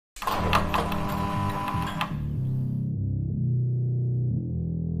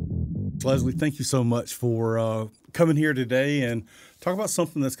Leslie, thank you so much for coming here today and talk about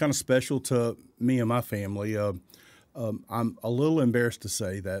something that's kind of special to me and my family. I'm a little embarrassed to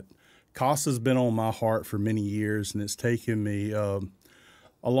say that CASA has been on my heart for many years, and it's taken me a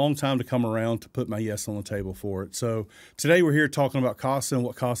long time to come around to put my yes on the table for it. So today we're here talking about CASA and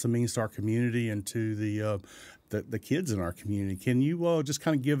what CASA means to our community and to the kids in our community. Can you just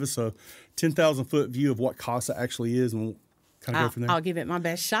kind of give us a 10,000-foot view of what CASA actually is, and we'll kind of go from there? I'll give it my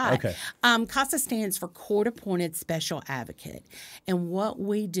best shot. Okay. CASA stands for Court-Appointed Special Advocate. And what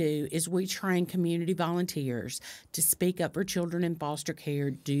we do is we train community volunteers to speak up for children in foster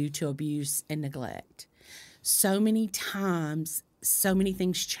care due to abuse and neglect. So many times, so many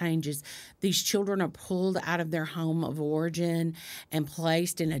things changes. These children are pulled out of their home of origin and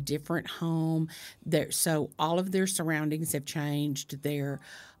placed in a different home. So all of their surroundings have changed.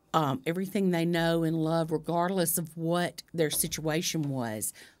 Everything they know and love, regardless of what their situation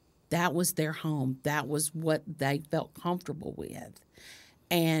was, that was their home. That was what they felt comfortable with.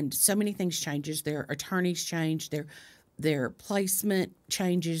 And so many things changes. Their attorneys change, their placement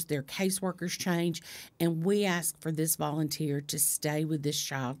changes, their caseworkers change, and we ask for this volunteer to stay with this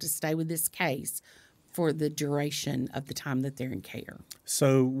child, to stay with this case for the duration of the time that they're in care.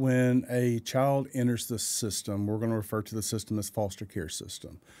 So when a child enters the system, we're going to refer to the system as foster care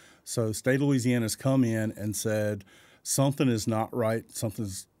system. So the state of Louisiana has come in and said something is not right,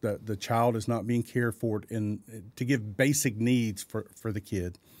 that the child is not being cared for to give basic needs for the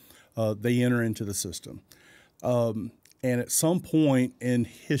kid. They enter into the system. And at some point in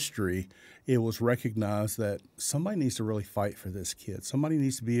history, it was recognized that somebody needs to really fight for this kid. Somebody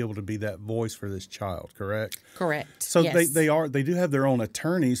needs to be able to be that voice for this child, correct? Correct. So yes. they do have their own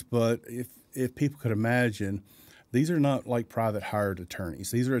attorneys, but if people could imagine, these are not like private hired attorneys.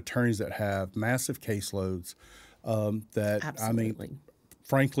 These are attorneys that have massive caseloads that, Absolutely. I mean,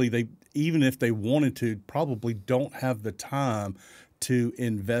 frankly, they even if they wanted to, probably don't have the time to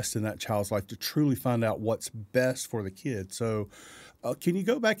invest in that child's life to truly find out what's best for the kid. So can you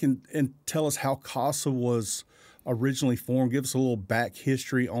go back and tell us how CASA was originally formed? Give us a little back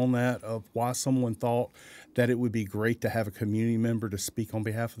history on that of why someone thought that it would be great to have a community member to speak on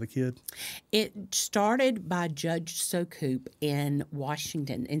behalf of the kid? It started by Judge Sokup in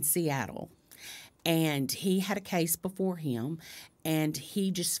Washington, in Seattle. And he had a case before him, and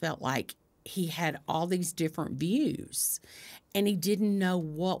he just felt like he had all these different views, and he didn't know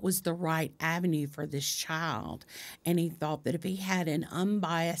what was the right avenue for this child. And he thought that if he had an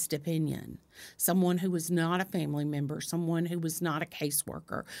unbiased opinion, someone who was not a family member, someone who was not a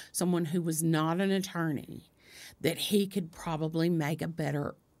caseworker, someone who was not an attorney, that he could probably make a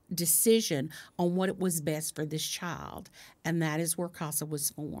better decision on what it was best for this child. And that is where CASA was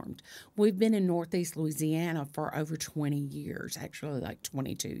formed. We've been in Northeast Louisiana for over 20 years, actually like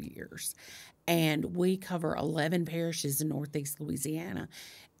 22 years. And we cover 11 parishes in Northeast Louisiana.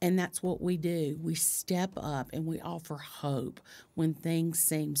 And that's what we do. We step up and we offer hope when things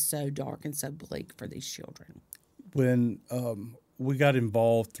seem so dark and so bleak for these children. When we got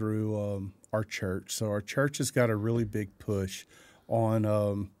involved through our church, so our church has got a really big push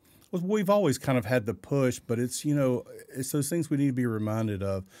on we've always kind of had the push, but it's those things we need to be reminded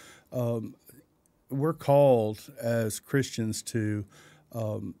of. We're called as Christians to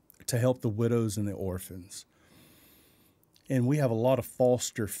help the widows and the orphans. And we have a lot of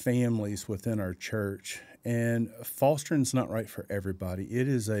foster families within our church. And fostering's not right for everybody. It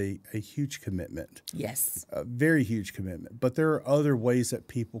is a huge commitment. Yes. A very huge commitment. But there are other ways that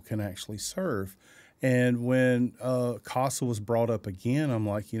people can actually serve. And when CASA was brought up again, I'm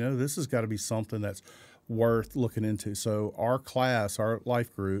like, this has got to be something that's worth looking into. So our class, our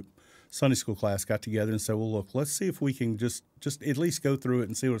life group, Sunday school class, got together and said, well, look, let's see if we can just at least go through it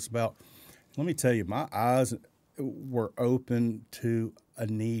and see what it's about. Let me tell you, my eyes were open to a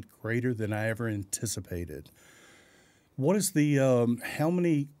need greater than I ever anticipated. What is how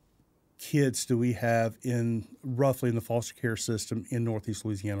many kids do we have roughly in the foster care system in Northeast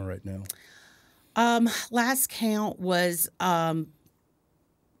Louisiana right now? Last count was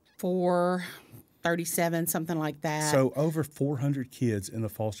 437, something like that. So over 400 kids in the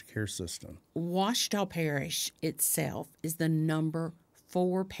foster care system. Ouachita Parish itself is the number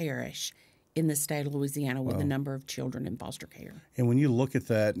 4 parish in the state of Louisiana with the number of children in foster care. And when you look at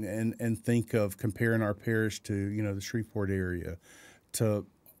that and think of comparing our parish to, the Shreveport area, to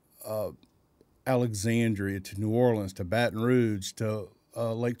Alexandria, to New Orleans, to Baton Rouge, to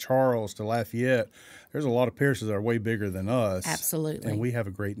Lake Charles, to Lafayette, there's a lot of parishes that are way bigger than us. Absolutely. And we have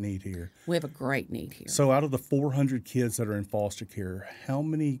a great need here. We have a great need here. So out of the 400 kids that are in foster care, how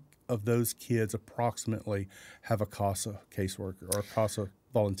many of those kids approximately have a CASA caseworker or a CASA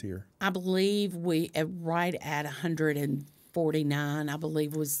volunteer? I believe we right at 149, I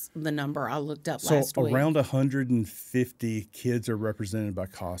believe was the number I looked up last week. So around 150 kids are represented by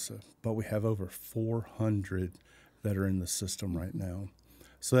CASA, but we have over 400 that are in the system right now.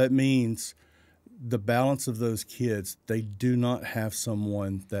 So that means the balance of those kids, they do not have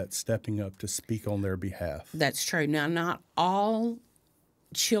someone that's stepping up to speak on their behalf. That's true. Now, not all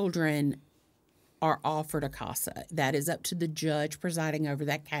children are offered a CASA. That is up to the judge presiding over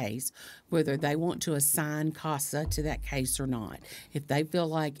that case, whether they want to assign CASA to that case or not. If they feel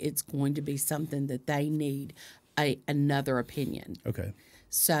like it's going to be something that they need another opinion. Okay.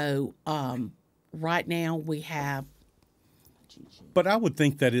 So right now we have. But I would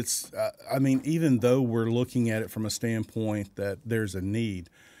think that it's, I mean, even though we're looking at it from a standpoint that there's a need,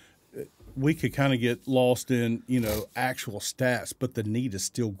 we could kind of get lost in, actual stats, but the need is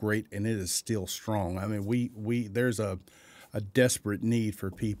still great and it is still strong. I mean, there's a desperate need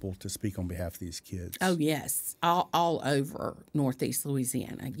for people to speak on behalf of these kids. Oh, yes. All over Northeast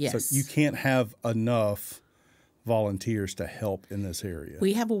Louisiana, yes. So you can't have enough volunteers to help in this area.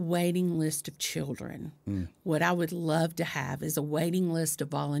 We have a waiting list of children. What I would love to have is a waiting list of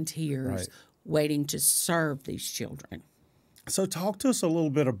volunteers waiting to serve these children. So talk to us a little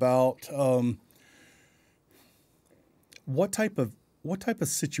bit about what type of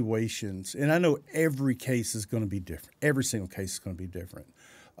situations, and I know every case is going to be different. Every single case is going to be different.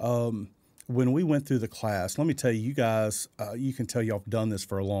 When we went through the class, let me tell you, you guys, you can tell y'all have done this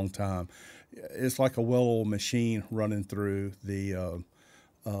for a long time. It's like a well-oiled machine running through the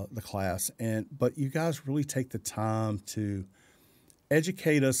class, but you guys really take the time to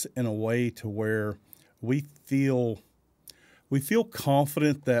educate us in a way to where we feel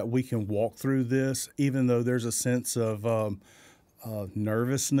confident that we can walk through this, even though there's a sense of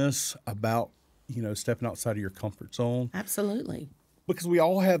nervousness about stepping outside of your comfort zone. Absolutely. Because we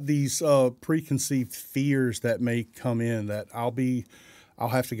all have these preconceived fears that may come in, that I'll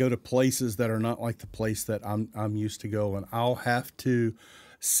have to go to places that are not like the place that I'm used to going. I'll have to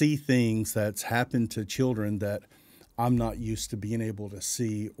see things that's happened to children that I'm not used to being able to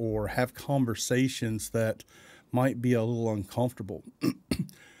see, or have conversations that might be a little uncomfortable.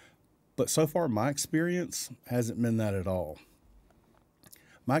 But so far, my experience hasn't been that at all.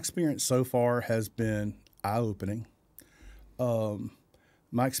 My experience so far has been eye-opening.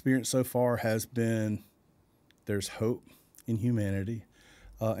 My experience so far has been there's hope in humanity.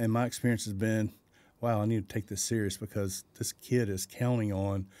 And my experience has been, wow, I need to take this serious because this kid is counting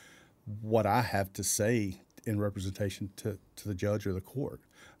on what I have to say in representation to the judge or the court.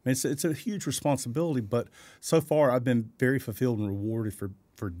 I mean, it's a huge responsibility, but so far I've been very fulfilled and rewarded for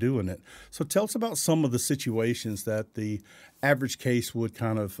doing it. So tell us about some of the situations that the average case would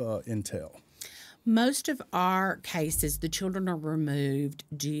kind of entail. Most of our cases, the children are removed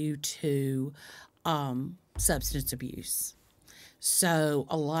due to substance abuse. So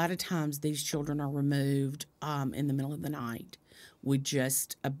a lot of times these children are removed in the middle of the night with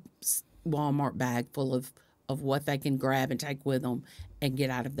just a Walmart bag full of what they can grab and take with them and get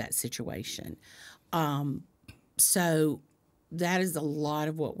out of that situation. So that is a lot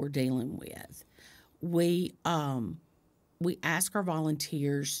of what we're dealing with. We ask our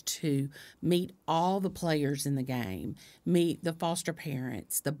volunteers to meet all the players in the game, meet the foster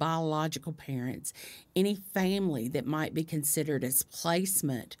parents, the biological parents, any family that might be considered as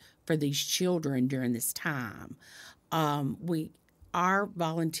placement for these children during this time. Our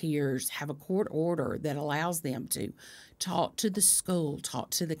volunteers have a court order that allows them to talk to the school, talk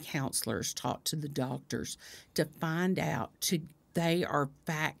to the counselors, talk to the doctors to find out. They are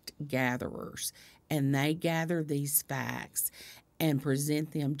fact gatherers, and they gather these facts and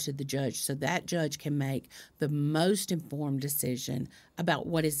present them to the judge so that judge can make the most informed decision about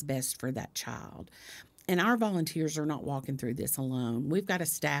what is best for that child. And our volunteers are not walking through this alone. We've got a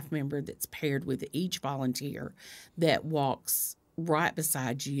staff member that's paired with each volunteer that walks right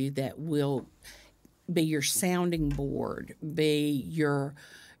beside you, that will be your sounding board, be your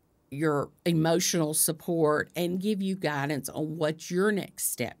emotional support, and give you guidance on what your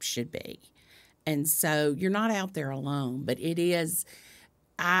next step should be. And so you're not out there alone, but it is.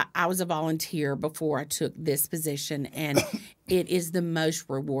 I was a volunteer before I took this position, and it is the most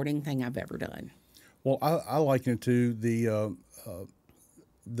rewarding thing I've ever done. Well, I liken it to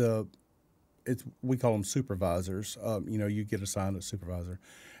we call them supervisors. You get assigned a supervisor,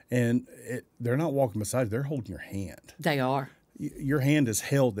 and they're not walking beside you; they're holding your hand. They are. Your hand is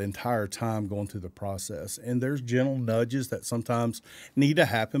held the entire time going through the process, and there's gentle nudges that sometimes need to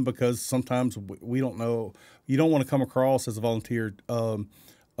happen because sometimes we don't know. You don't want to come across as a volunteer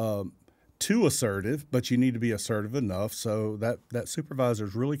too assertive, but you need to be assertive enough. So that supervisor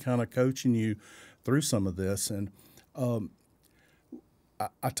is really kind of coaching you through some of this. And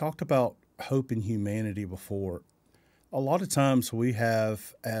I talked about hope and humanity before. A lot of times we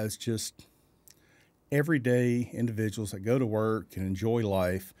have as just everyday individuals that go to work and enjoy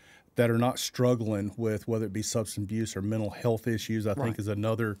life that are not struggling with whether it be substance abuse or mental health issues, I think is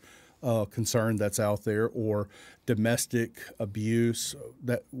another concern that's out there, or domestic abuse,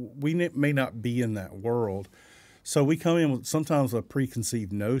 that we may not be in that world. So we come in with sometimes a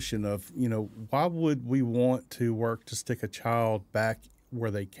preconceived notion of, why would we want to work to stick a child back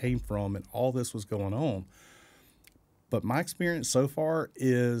where they came from and all this was going on. But my experience so far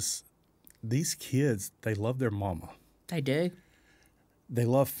is these kids, they love their mama. They do. They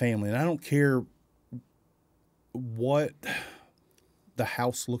love family. And I don't care what the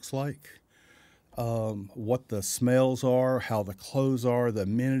house looks like, what the smells are, how the clothes are, the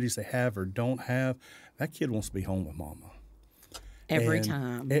amenities they have or don't have. That kid wants to be home with mama. Every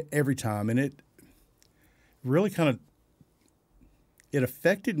time. Every time. And it really kind of, it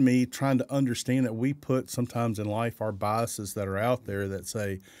affected me trying to understand that we put sometimes in life our biases that are out there that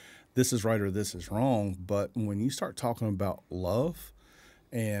say this is right or this is wrong. But when you start talking about love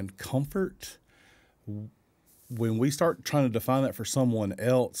and comfort, when we start trying to define that for someone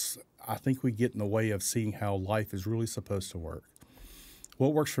else, I think we get in the way of seeing how life is really supposed to work.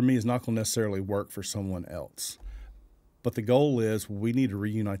 What works for me is not going to necessarily work for someone else. But the goal is we need to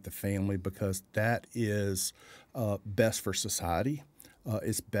reunite the family because that is best for society.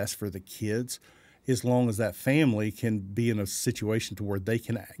 It's best for the kids, as long as that family can be in a situation to where they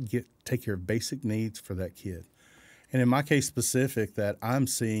can take care of basic needs for that kid. And in my case specific, that I'm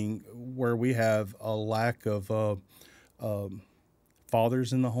seeing where we have a lack of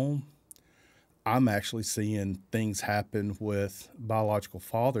fathers in the home, I'm actually seeing things happen with biological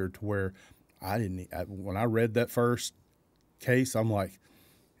father to where when I read that first case, I'm like,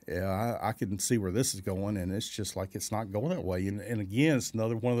 yeah, I can see where this is going, and it's just like it's not going that way. And again, it's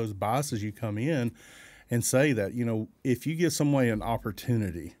another one of those biases. You come in and say that, if you give somebody an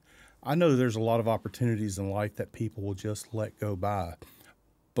opportunity, I know there's a lot of opportunities in life that people will just let go by.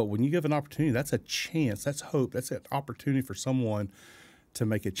 But when you give an opportunity, that's a chance, that's hope, that's an opportunity for someone to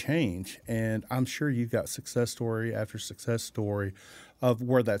make a change. And I'm sure you've got success story after success story of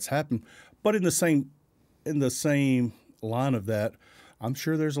where that's happened. But in the same line of that, I'm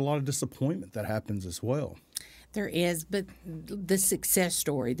sure there's a lot of disappointment that happens as well. There is, but the success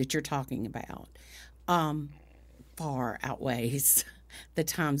story that you're talking about far outweighs the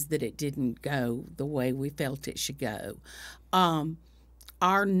times that it didn't go the way we felt it should go.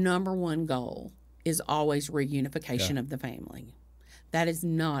 Our number one goal is always reunification of the family. That is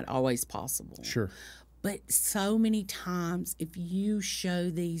not always possible. Sure. But so many times, if you show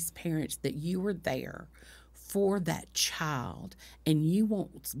these parents that you were there for that child and you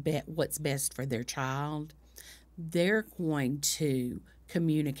want what's best for their child, they're going to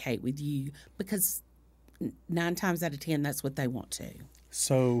communicate with you because 9 times out of 10, that's what they want to.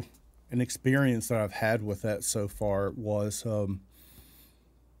 So an experience that I've had with that so far was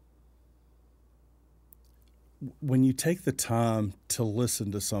when you take the time to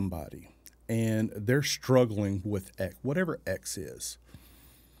listen to somebody and they're struggling with X, whatever X is,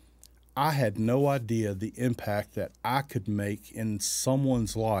 I had no idea the impact that I could make in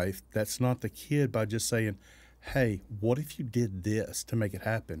someone's life that's not the kid by just saying, hey, what if you did this to make it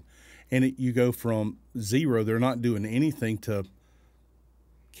happen? And you go from 0, they're not doing anything, to,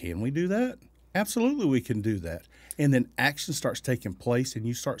 can we do that? Absolutely, we can do that. And then action starts taking place and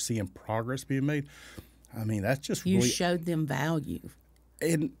you start seeing progress being made. I mean, that's just you really... You showed them value.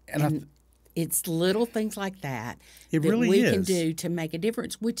 And it's little things like that really we can do to make a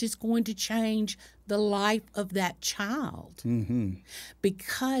difference, which is going to change the life of that child. Mm-hmm.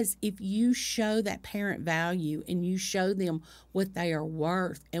 Because if you show that parent value and you show them what they are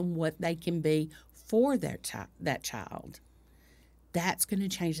worth and what they can be for that child, that's going to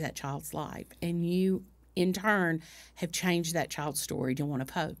change that child's life. And you, in turn, have changed that child's story to one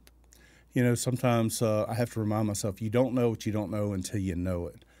of hope. Sometimes I have to remind myself, you don't know what you don't know until you know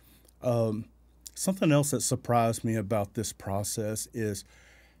it. Something else that surprised me about this process is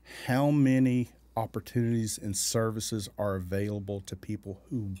how many opportunities and services are available to people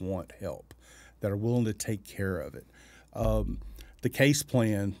who want help, that are willing to take care of it. The case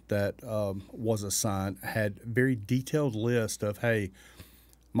plan that was assigned had a very detailed list of, hey,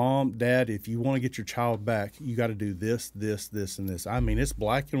 Mom, Dad, if you want to get your child back, you got to do this, this, this, and this. I mean, it's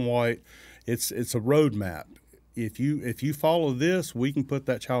black and white. It's a roadmap. If you follow this, we can put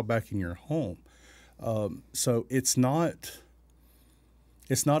that child back in your home. So it's not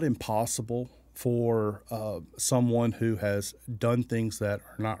it's not impossible for someone who has done things that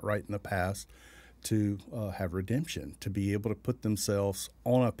are not right in the past to have redemption, to be able to put themselves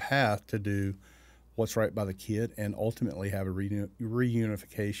on a path to do what's right by the kid and ultimately have a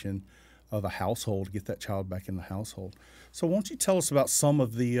reunification of a household, get that child back in the household. So why don't you tell us about some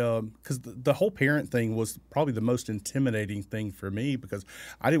of the, because the whole parent thing was probably the most intimidating thing for me, because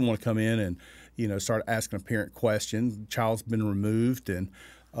I didn't want to come in and, start asking a parent question. Child's been removed and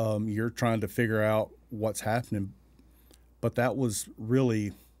you're trying to figure out what's happening. But that was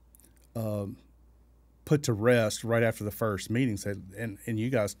really put to rest right after the first meeting. Said, and you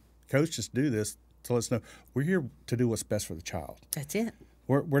guys, coach, just do this to let us know we're here to do what's best for the child. That's it.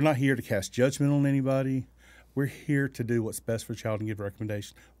 We're not here to cast judgment on anybody. We're here to do what's best for the child and give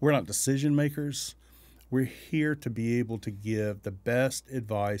recommendations. We're not decision makers. We're here to be able to give the best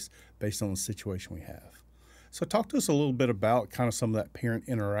advice based on the situation we have. So talk to us a little bit about kind of some of that parent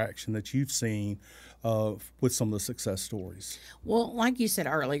interaction that you've seen with some of the success stories. Well, like you said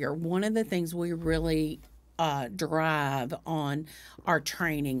earlier, one of the things we really drive on our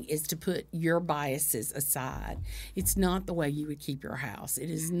training is to put your biases aside. It's not the way you would keep your house.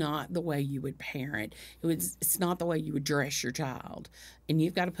 It is not the way you would parent. It's not the way you would dress your child. And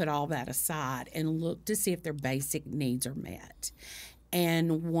you've got to put all that aside and look to see if their basic needs are met.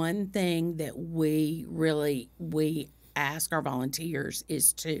 And one thing that we ask our volunteers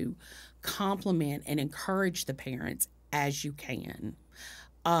is to compliment and encourage the parents as you can.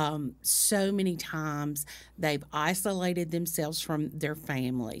 So many times they've isolated themselves from their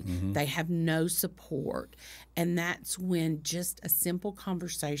family. Mm-hmm. They have no support. And that's when just a simple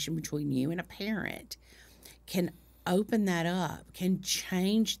conversation between you and a parent can open that up, can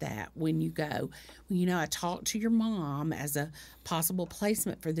change that when you go, I talked to your mom as a possible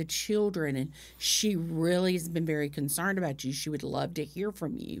placement for the children, and she really has been very concerned about you. She would love to hear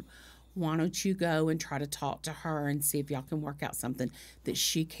from you. Why don't you go and try to talk to her and see if y'all can work out something that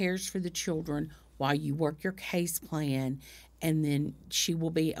she cares for the children while you work your case plan, and then she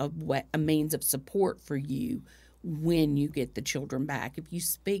will be a means of support for you when you get the children back. If you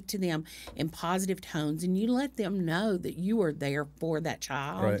speak to them in positive tones and you let them know that you are there for that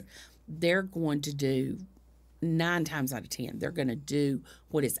child, right, they're going to do 9 times out of 10, they're going to do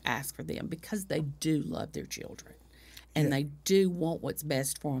what is asked for them because they do love their children. And they do want what's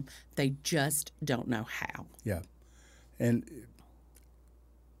best for them. They just don't know how. Yeah. And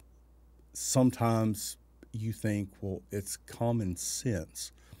sometimes you think, well, it's common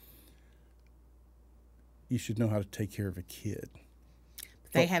sense. You should know how to take care of a kid.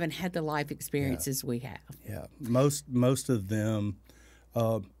 They haven't had the life experiences we have. Yeah. Most of them,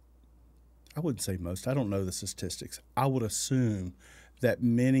 I wouldn't say most. I don't know the statistics. I would assume that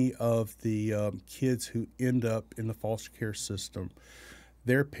many of the kids who end up in the foster care system,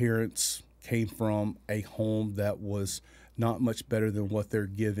 their parents came from a home that was not much better than what they're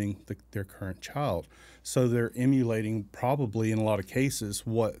giving their current child. So they're emulating probably in a lot of cases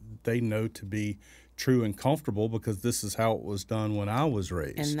what they know to be true and comfortable because this is how it was done when I was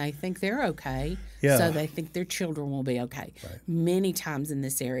raised. And they think they're okay, so they think their children will be okay. Right. Many times in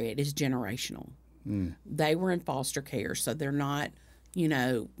this area, it is generational. They were in foster care, so they're not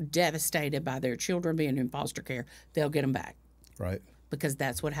devastated by their children being in foster care. They'll get them back. Right. Because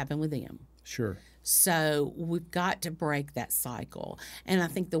that's what happened with them. Sure. So we've got to break that cycle. And I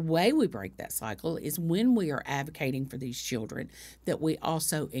think the way we break that cycle is when we are advocating for these children, that we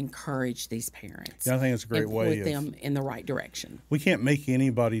also encourage these parents. Yeah, I think it's a great way. Put them in the right direction. We can't make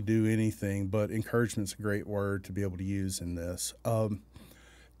anybody do anything, but encouragement's a great word to be able to use in this.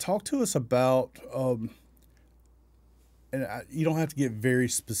 Talk to us about... and you don't have to get very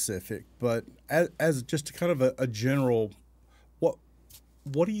specific, but as just kind of a general,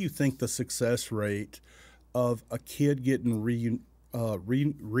 what do you think the success rate of a kid getting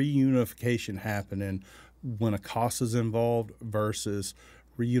reunification happening when a CASA is involved versus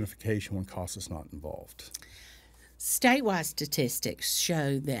reunification when CASA is not involved? Statewide statistics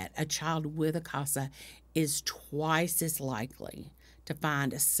show that a child with a CASA is twice as likely to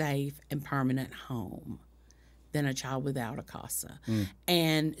find a safe and permanent home than a child without a CASA.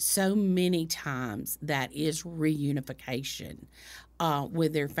 And so many times that is reunification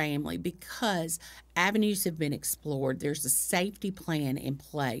with their family because avenues have been explored. There's a safety plan in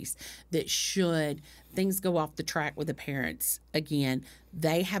place that should things go off the track with the parents, again,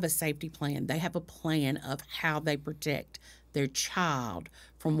 they have a safety plan. They have a plan of how they protect their child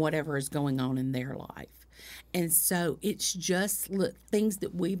from whatever is going on in their life. And so it's just things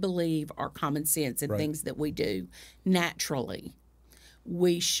that we believe are common sense and things that we do naturally.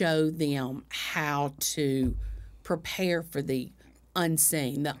 We show them how to prepare for the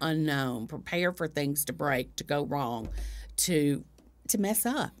unseen, the unknown, prepare for things to break, to go wrong, to mess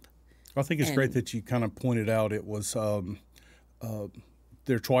up. I think it's great that you kind of pointed out it was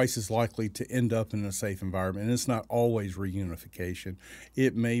they're twice as likely to end up in a safe environment. And it's not always reunification.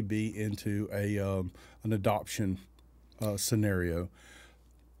 It may be into an adoption scenario.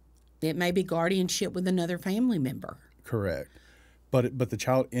 It may be guardianship with another family member. Correct. But the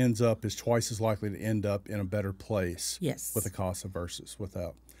child is twice as likely to end up in a better place with a CASA versus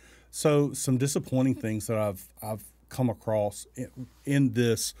without. So some disappointing things that I've come across in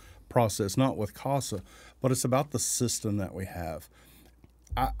this process, not with CASA, but it's about the system that we have.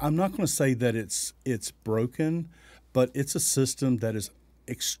 I'm not going to say that it's broken, but it's a system that is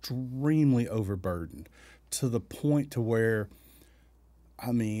extremely overburdened to the point to where,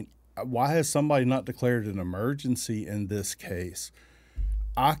 I mean, why has somebody not declared an emergency in this case?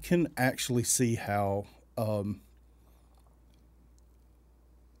 I can actually see how can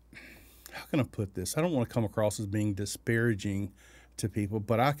I put this? I don't want to come across as being disparaging to people,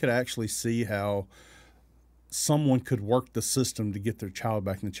 but I could actually see how someone could work the system to get their child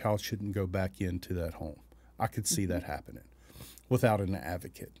back, and the child shouldn't go back into that home. I could see that happening without an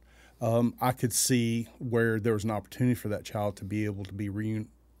advocate. I could see where there was an opportunity for that child to be able to be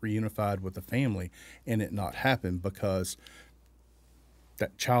reunified with the family and it not happen because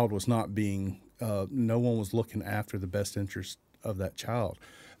that child was not being, no one was looking after the best interest of that child.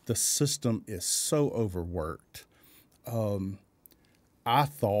 The system is so overworked. I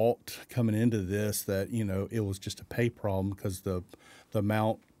thought coming into this that, it was just a pay problem because the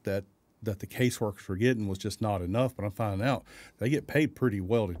amount that the caseworkers were getting was just not enough. But I'm finding out they get paid pretty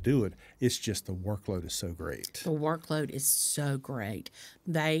well to do it. It's just the workload is so great. The workload is so great.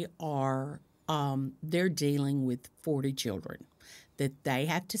 They are, they're dealing with 40 children that they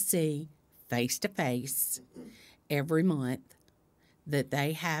have to see face to face every month, that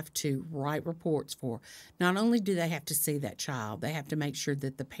they have to write reports for. Not only do they have to see that child, they have to make sure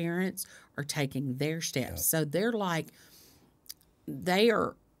that the parents are taking their steps. Yeah. So they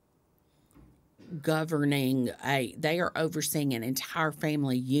are they are overseeing an entire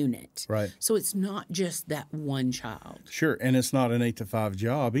family unit. Right. So it's not just that one child. Sure, and it's not an 8-to-5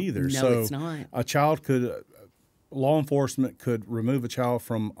 job either. No, it's not. A child law enforcement could remove a child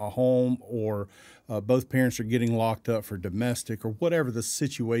from a home, or both parents are getting locked up for domestic, or whatever the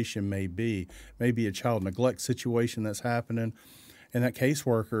situation may be. Maybe a child neglect situation that's happening, and that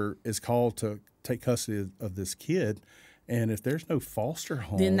caseworker is called to take custody of this kid. And if there's no foster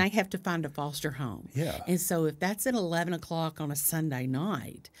home, then they have to find a foster home. Yeah. And so if that's at 11 o'clock on a Sunday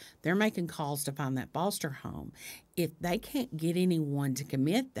night, they're making calls to find that foster home. If they can't get anyone to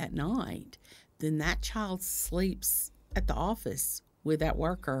commit that night, then that child sleeps at the office with that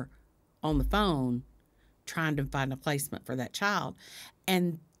worker on the phone trying to find a placement for that child.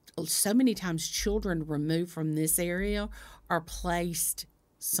 And so many times children removed from this area are placed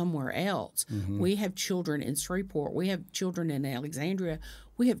somewhere else. Mm-hmm. We have children in Shreveport. We have children in Alexandria.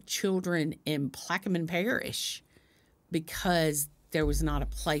 We have children in Plaquemine Parish because there was not a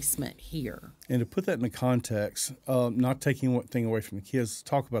placement here. And to put that in the context, not taking one thing away from the kids,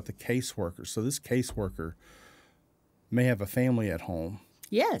 talk about the caseworker. So this caseworker may have a family at home.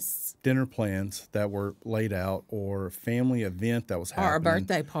 Yes. Dinner plans that were laid out, or a family event that was happening. Or a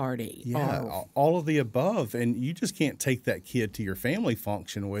birthday party. Yeah, all of the above. And you just can't take that kid to your family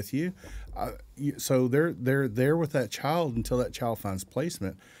function with you. So they're there with that child until that child finds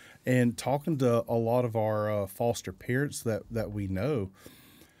placement. And talking to a lot of our foster parents that we know,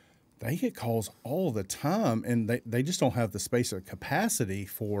 they get calls all the time, and they just don't have the space or capacity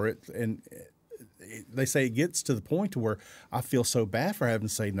for it. And they say it gets to the point to where I feel so bad for having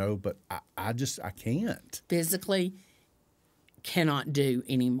to say no, but I can't. Physically cannot do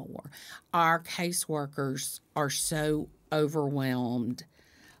anymore. Our caseworkers are so overwhelmed,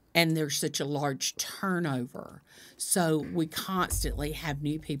 and there's such a large turnover. So we constantly have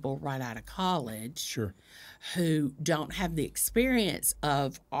new people right out of college. Sure. Who don't have the experience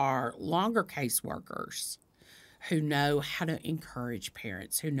of our longer caseworkers, who know how to encourage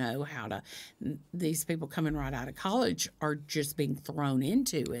parents, who know how to, these people coming right out of college are just being thrown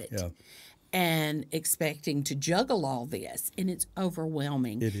into it and expecting to juggle all this. And it's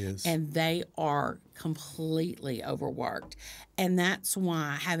overwhelming. It is. And they are completely overworked. And that's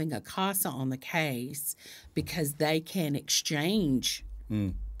why having a CASA on the case, because they can exchange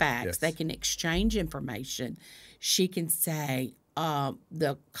facts, yes. They can exchange information. She can say,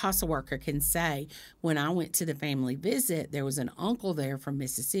 the CASA worker can say, when I went to the family visit, there was an uncle there from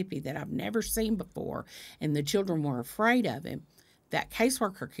Mississippi that I've never seen before, and the children were afraid of him. That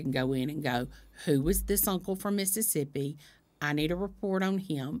caseworker can go in and go, who was this uncle from Mississippi? I need a report on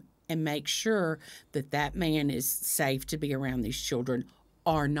him and make sure that that man is safe to be around these children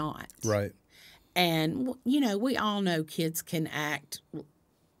or not. Right. And, you know, we all know kids can act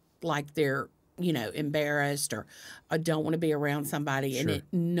like they're, you know, embarrassed or don't want to be around somebody and it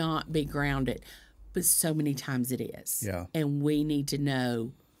not be grounded. But so many times it is. Yeah. And we need to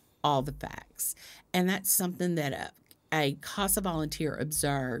know all the facts. And that's something that a CASA volunteer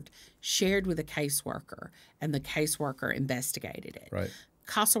observed, shared with a caseworker, and the caseworker investigated it. Right.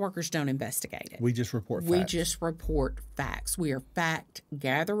 CASA workers don't investigate it. We just report facts. We just report facts. We are fact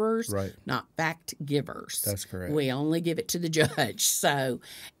gatherers, Right. not fact givers. That's correct. We only give it to the judge. So,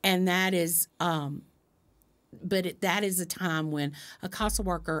 and that is, that is a time when a CASA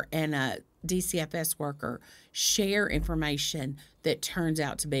worker and a DCFS worker share information that turns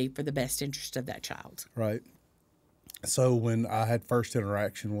out to be for the best interest of that child. Right. So when I had first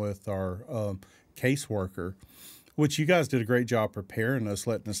interaction with our caseworker, which you guys did a great job preparing us,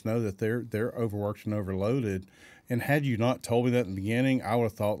 letting us know that they're overworked and overloaded. And had you not told me that in the beginning, I would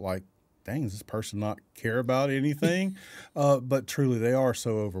have thought like, dang, does this person not care about anything? But truly, they are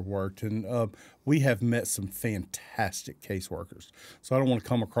so overworked. And we have met some fantastic caseworkers. So I don't want to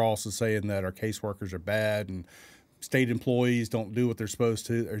come across as saying that our caseworkers are bad and state employees don't do what they're supposed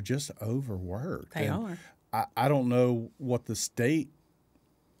to. They're just overworked. They are. I don't know what the state –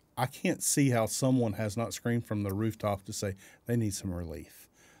 I can't see how someone has not screamed from the rooftop to say they need some relief.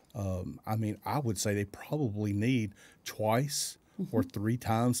 I mean, I would say they probably need twice or 3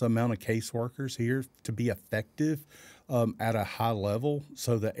 times the amount of caseworkers here to be effective at a high level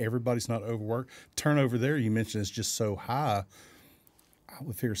so that everybody's not overworked. Turnover there, you mentioned, is just so high. I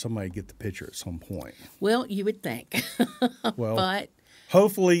would figure somebody would get the picture at some point. Well, you would think. Well, but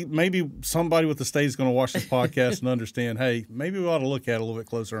hopefully, maybe somebody with the state is going to watch this podcast and understand, hey, maybe we ought to look at it a little bit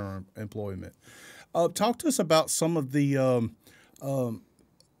closer on our employment. Talk to us about some of the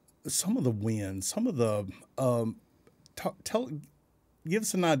wins, some of the give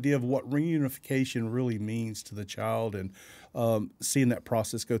us an idea of what reunification really means to the child and seeing that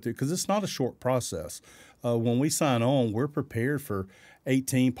process go through, because it's not a short process. When we sign on, we're prepared for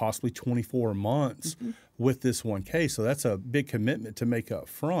 18, possibly 24 months with this one case. So that's a big commitment to make up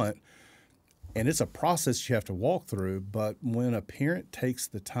front. And it's a process you have to walk through. But when a parent takes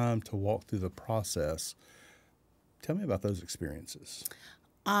the time to walk through the process, tell me about those experiences.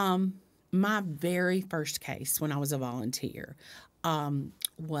 My very first case when I was a volunteer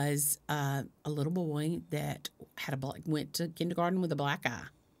was a little boy that went to kindergarten with a black eye.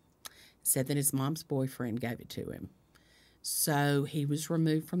 Said that his mom's boyfriend gave it to him. So he was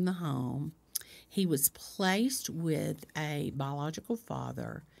removed from the home. He was placed with a biological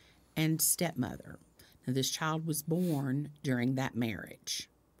father and stepmother. Now, this child was born during that marriage.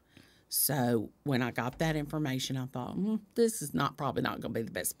 So when I got that information, I thought, this is probably not going to be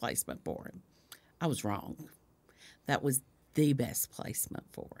the best placement for him. I was wrong. That was the best placement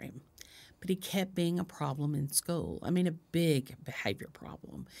for him. But he kept being a problem in school. I mean, a big behavior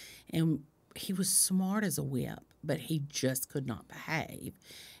problem. And he was smart as a whip, but he just could not behave.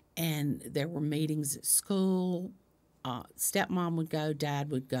 And there were meetings at school. Stepmom would go,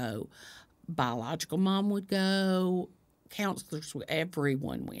 dad would go, biological mom would go, counselors,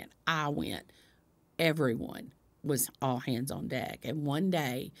 everyone went. I went. Everyone was all hands on deck. And one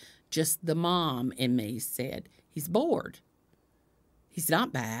day, just the mom in me said, he's bored. He's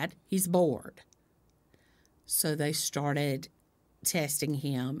not bad. He's bored. So they started testing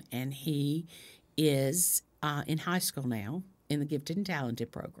him, and he is in high school now in the Gifted and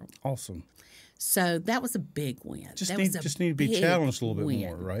Talented program. Awesome. So that was a big win. Just need to be challenged a little bit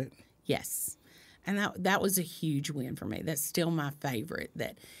more, right? Yes. And that was a huge win for me. That's still my favorite,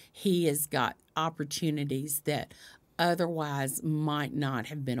 that he has got opportunities that otherwise might not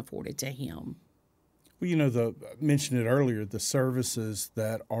have been afforded to him. Well, you know, mentioned it earlier, the services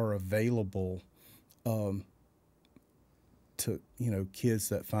that are available to, kids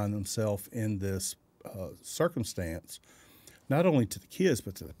that find themselves in this circumstance, not only to the kids,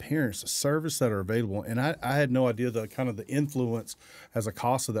 but to the parents, the service that are available. And I had no idea the kind of the influence as a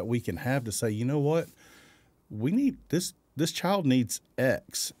CASA that we can have to say, you know what, we need this child needs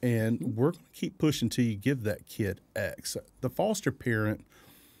X, and we're going to keep pushing till you give that kid X. The foster parent,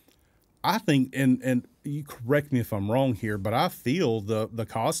 I think, and you correct me if I'm wrong here, but I feel the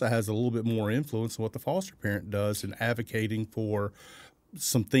CASA has a little bit more influence than what the foster parent does in advocating for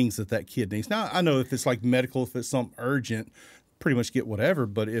some things that kid needs. Now, I know if it's like medical, if it's something urgent, pretty much get whatever.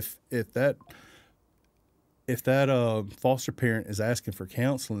 But if that foster parent is asking for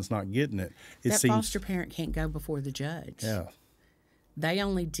counseling, it's not getting it. That foster parent can't go before the judge. Yeah. They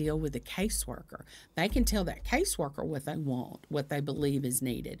only deal with the caseworker. They can tell that caseworker what they want, what they believe is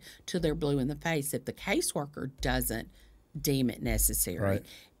needed, till they're blue in the face. If the caseworker doesn't deem it necessary, Right.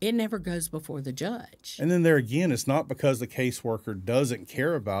 it never goes before the judge. And then there again, it's not because the caseworker doesn't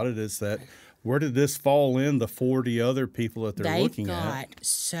care about it. It's that where did this fall in the 40 other people that they're looking at? They've got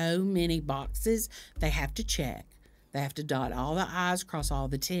so many boxes they have to check. They have to dot all the I's, cross all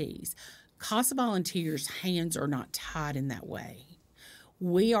the T's. CASA volunteers' hands are not tied in that way.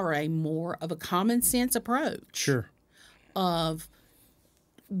 We are a more of a common sense approach. Sure. Of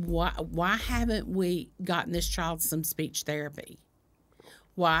why haven't we gotten this child some speech therapy?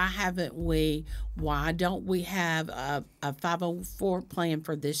 Why don't we have a 504 plan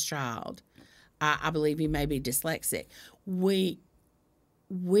for this child? I believe he may be dyslexic. We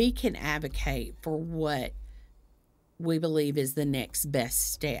can advocate for what we believe is the next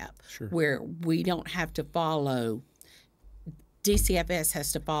best step, Sure. where we don't have to follow, DCFS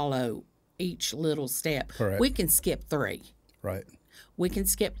has to follow each little step. Correct. We can skip 3. Right. We can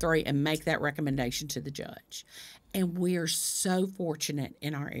skip 3 and make that recommendation to the judge. And we are so fortunate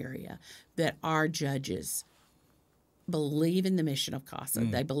in our area that our judges believe in the mission of CASA.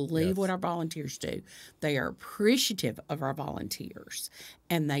 They believe what our volunteers do. They are appreciative of our volunteers.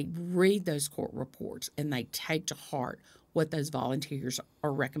 And they read those court reports and they take to heart what those volunteers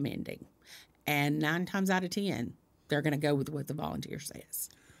are recommending. And 9 times out of 10, they're going to go with what the volunteer says.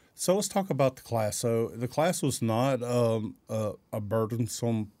 So let's talk about the class. So the class was not a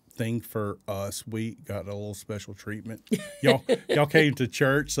burdensome thing for us. We got a little special treatment. Y'all came to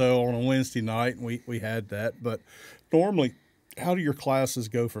church, so on a Wednesday night, we had that. But normally, how do your classes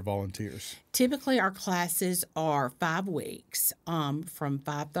go for volunteers? Typically, our classes are 5 weeks, from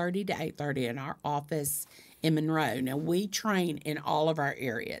 5:30 to 8:30 in our office in Monroe. Now, we train in all of our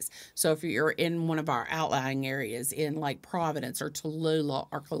areas. So if you're in one of our outlying areas in like Providence or Tallulah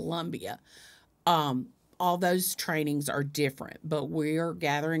or Columbia, all those trainings are different. But we're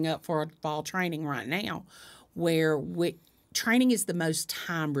gathering up for a fall training right now where training is the most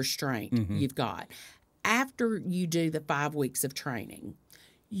time restraint you've got. After you do the 5 weeks of training,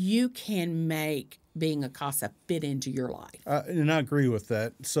 you can make being a CASA fit into your life. And I agree with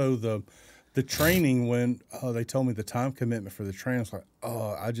that. So the training, when they told me the time commitment for the training, I was like,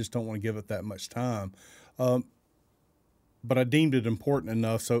 I just don't want to give it that much time. But I deemed it important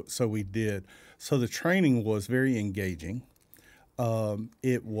enough, so we did. So the training was very engaging.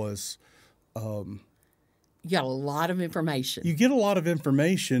 It was... You got a lot of information. You get a lot of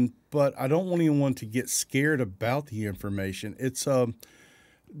information, but I don't want anyone to get scared about the information. It's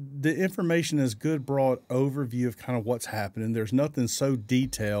the information is good, broad overview of kind of what's happening. There's nothing so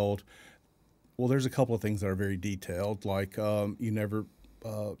detailed. Well, there's a couple of things that are very detailed, like you're never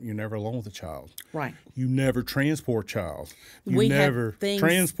alone with a child. Right. You never transport child. We have things...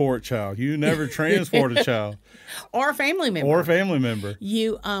 transport child. You never transport a child. Or a family member.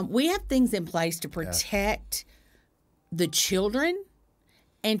 We have things in place to protect the children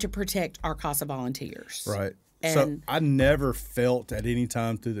and to protect our CASA volunteers. Right. So I never felt at any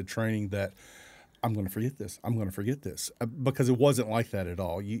time through the training that I'm going to forget this. I'm going to forget this, because it wasn't like that at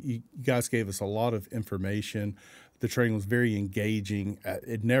all. You guys gave us a lot of information. The training was very engaging.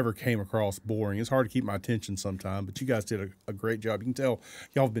 It never came across boring. It's hard to keep my attention sometimes, but you guys did a great job. You can tell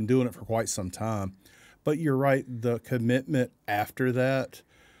y'all have been doing it for quite some time. But you're right, the commitment after that,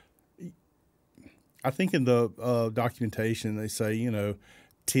 I think in the documentation they say,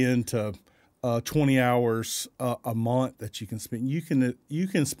 10 to 20 hours a month that you can spend. You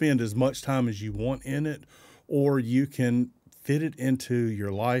can spend as much time as you want in it, or you can fit it into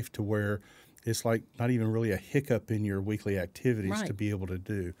your life to where it's like not even really a hiccup in your weekly activities to be able to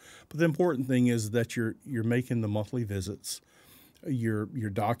do. But the important thing is that you're making the monthly visits. You're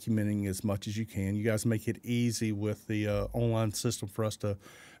documenting as much as you can. You guys make it easy with the online system for us to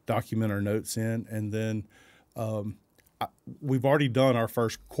document our notes in. And then we've already done our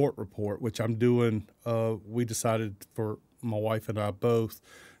first court report, which I'm doing. We decided for my wife and I both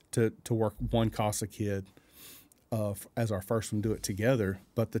to work one CASA kid as our first one, do it together.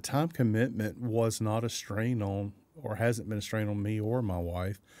 But the time commitment was not a strain on, or hasn't been a strain on me or my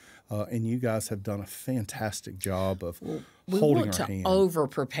wife. And you guys have done a fantastic job of holding our hand. We want to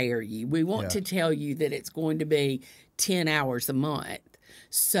over-prepare you. We want to tell you that it's going to be 10 hours a month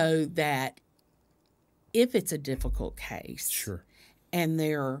so that if it's a difficult case and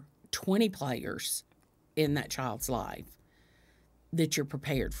there are 20 players in that child's life, that you're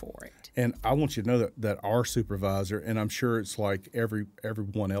prepared for it. And I want you to know that our supervisor, and I'm sure it's like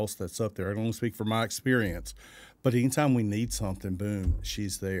everyone else that's up there, I don't speak from my experience, but anytime we need something, boom,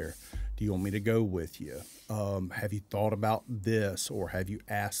 she's there. Do you want me to go with you? Have you thought about this, or have you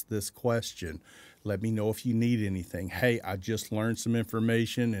asked this question? Let me know if you need anything. Hey, I just learned some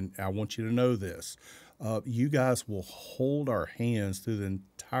information, and I want you to know this. You guys will hold our hands through the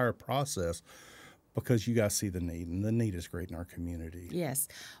entire process because you guys see the need, and the need is great in our community. Yes.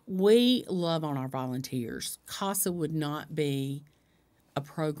 We love on our volunteers. CASA would not be a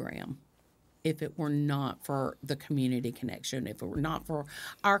program if it were not for the community connection, if it were not for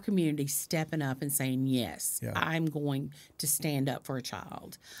our community stepping up and saying, yes, I'm going to stand up for a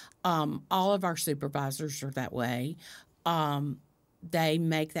child. All of our supervisors are that way. They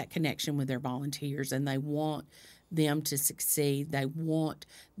make that connection with their volunteers, and they want them to succeed. They want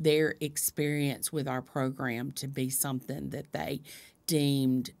their experience with our program to be something that they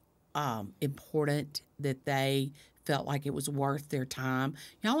deemed important, that they felt like it was worth their time.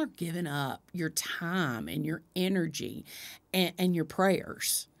 Y'all are giving up your time and your energy and your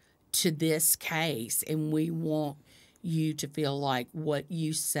prayers to this case, and we want you to feel like what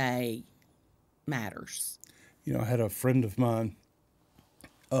you say matters. You know, I had a friend of mine,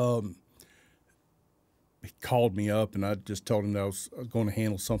 he called me up, and I just told him that I was going to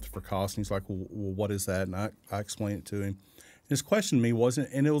handle something for CASA, and he's like, well, what is that? And I explained it to him. His question to me wasn't,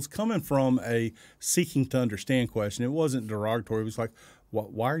 and it was coming from a seeking to understand question. It wasn't derogatory. It was like,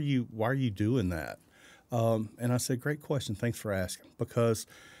 why are you doing that? And I said, great question. Thanks for asking. Because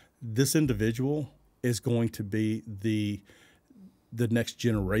this individual is going to be the next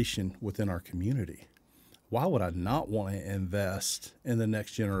generation within our community. Why would I not want to invest in the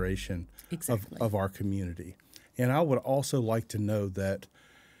next generation of our community? And I would also like to know that,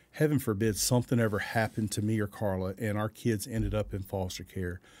 heaven forbid, something ever happened to me or Carla and our kids ended up in foster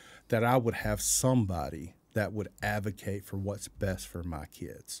care, that I would have somebody that would advocate for what's best for my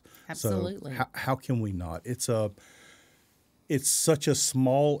kids. Absolutely. So how can we not? It's such a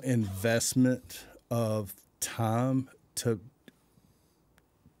small investment of time to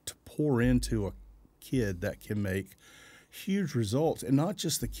pour into a kid that can make huge results, and not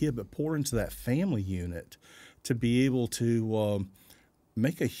just the kid, but pour into that family unit to be able to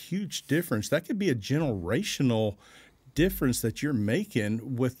make a huge difference. That could be a generational difference that you're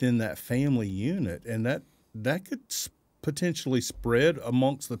making within that family unit, and that could potentially spread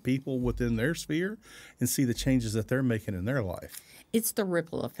amongst the people within their sphere and see the changes that they're making in their life. It's the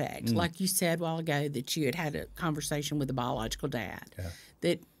ripple effect. Like you said a while ago that you had a conversation with a biological dad,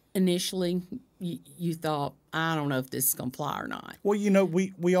 that initially you thought, I don't know if this is going to fly or not. Well, you know,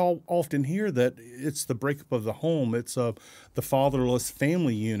 we all often hear that it's the breakup of the home. It's the fatherless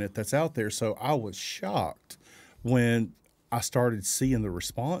family unit that's out there. So I was shocked when I started seeing the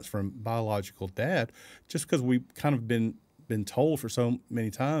response from biological dad, just because we've kind of been told for so many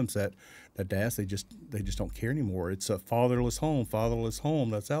times that dads, they just don't care anymore. It's a fatherless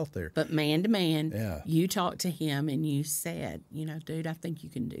home that's out there. But man to man, you talked to him and you said, you know, dude, I think you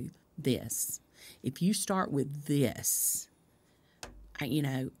can do this. If you start with this, you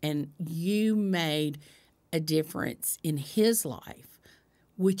know, and you made a difference in his life,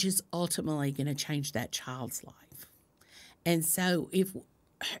 which is ultimately going to change that child's life. And so if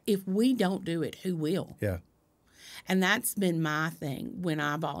we don't do it, who will? Yeah. And that's been my thing when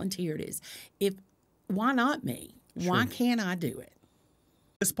I volunteered is, why not me? Sure. Why can't I do it?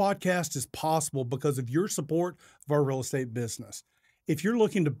 This podcast is possible because of your support of our real estate business. If you're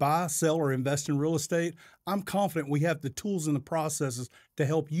looking to buy, sell, or invest in real estate, I'm confident we have the tools and the processes to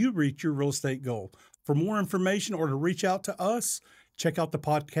help you reach your real estate goal. For more information or to reach out to us, check out the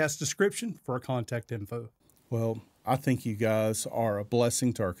podcast description for our contact info. Well, I think you guys are a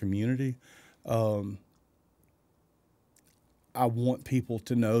blessing to our community. I want people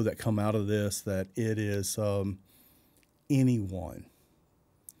to know that come out of this that it is anyone.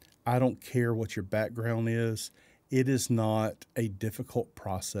 I don't care what your background is. It is not a difficult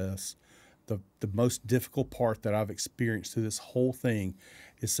process. The most difficult part that I've experienced through this whole thing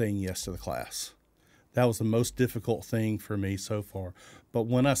is saying yes to the class. That was the most difficult thing for me so far. But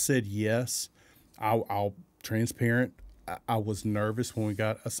when I said yes, I'll transparent. I was nervous when we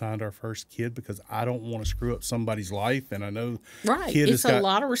got assigned our first kid because I don't want to screw up somebody's life. And I know kid it's a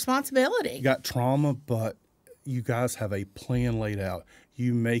lot of responsibility. Got trauma, but you guys have a plan laid out.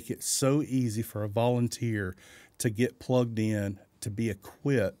 You make it so easy for a volunteer to get plugged in, to be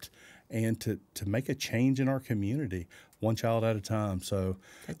equipped, and to make a change in our community, one child at a time. So,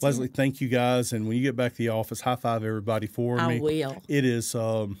 that's Leslie, thank you guys. And when you get back to the office, high five everybody for me. I will. It is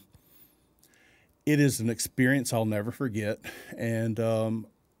it is an experience I'll never forget. And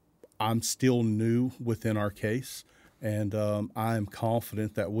I'm still new within our case. And I am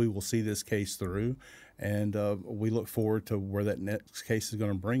confident that we will see this case through. And we look forward to where that next case is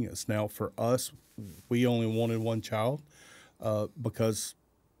going to bring us. Now, for us, we only wanted one child because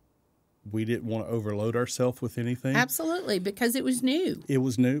we didn't want to overload ourselves with anything. Absolutely, because it was new. It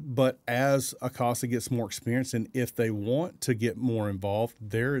was new, but as a CASA gets more experience, and if they want to get more involved,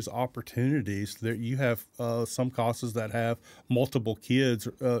 there is opportunities. There, you have some CASAs that have multiple kids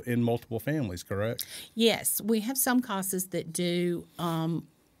in multiple families, correct? Yes, we have some CASAs that do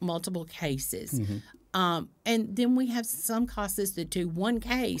multiple cases. And then we have some CASAs that do one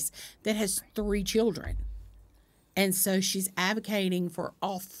case that has 3 children. And so she's advocating for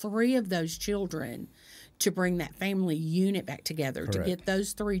all 3 of those children to bring that family unit back together, Correct. to get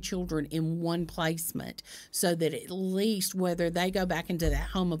those 3 children in one placement so that at least whether they go back into that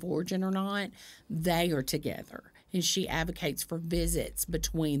home of origin or not, they are together. And she advocates for visits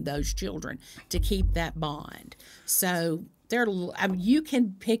between those children to keep that bond. So you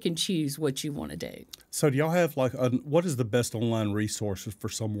can pick and choose what you want to do. So do y'all have what is the best online resources for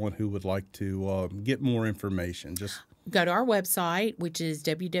someone who would like to get more information? Just go to our website, which is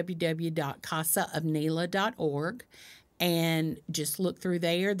www.casaofnela.org, and just look through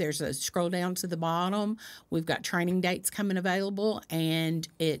there. There's a scroll down to the bottom. We've got training dates coming available, and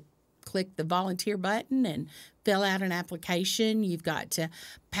click the volunteer button and fill out an application. You've got to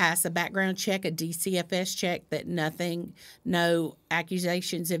pass a background check, a DCFS check that no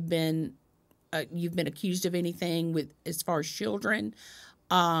accusations have been, you've been accused of anything as far as children.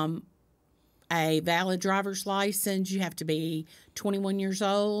 A valid driver's license. You have to be 21 years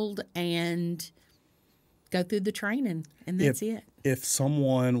old and go through the training, and that's it. If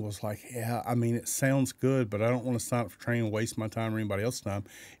someone was like, yeah, I mean, it sounds good, but I don't want to sign up for training and waste my time or anybody else's time,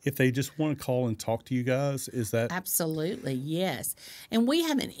 if they just want to call and talk to you guys, is that? Absolutely, yes. And we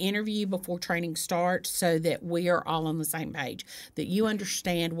have an interview before training starts so that we are all on the same page, that you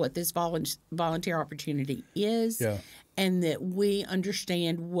understand what this volunteer opportunity is. Yeah. And that we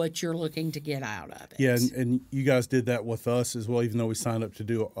understand what you're looking to get out of it. Yeah, and you guys did that with us as well, even though we signed up to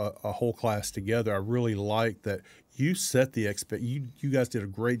do a whole class together. I really like that you set the you guys did a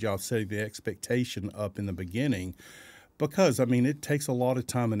great job setting the expectation up in the beginning, because, I mean, it takes a lot of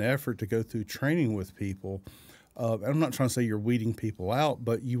time and effort to go through training with people. I'm not trying to say you're weeding people out,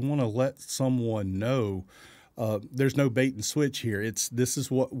 but you want to let someone know there's no bait and switch here. This is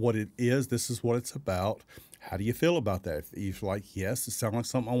what it is. This is what it's about. How do you feel about that? If you're like, yes, it sounds like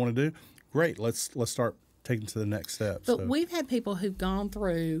something I want to do, great. Let's start taking to the next step. But we've had people who've gone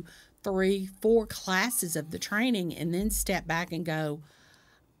through 3-4 classes of the training and then step back and go,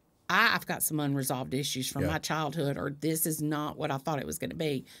 I've got some unresolved issues from my childhood, or this is not what I thought it was going to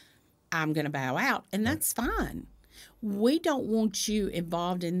be. I'm going to bow out, and that's fine. We don't want you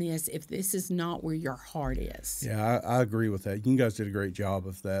involved in this if this is not where your heart is. Yeah, I agree with that. You guys did a great job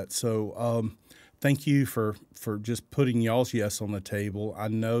of that. So thank you for just putting y'all's yes on the table. I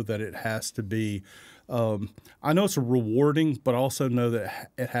know that it has to be, I know it's a rewarding, but also know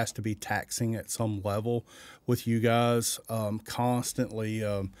that it has to be taxing at some level with you guys, constantly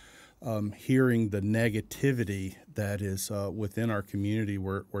hearing the negativity that is within our community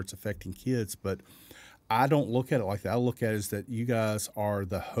where it's affecting kids. But I don't look at it like that. I look at it as that you guys are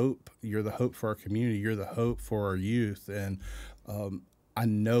the hope. You're the hope for our community. You're the hope for our youth. And I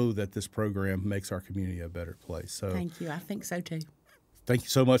know that this program makes our community a better place. So thank you. I think so too. Thank you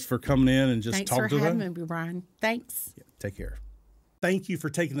so much for coming in and just talking to us. Thanks for having me, Brian. Thanks. Yeah, take care. Thank you for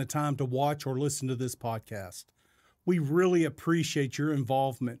taking the time to watch or listen to this podcast. We really appreciate your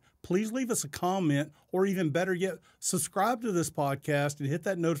involvement. Please leave us a comment, or even better yet, subscribe to this podcast and hit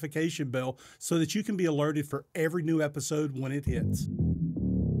that notification bell so that you can be alerted for every new episode when it hits.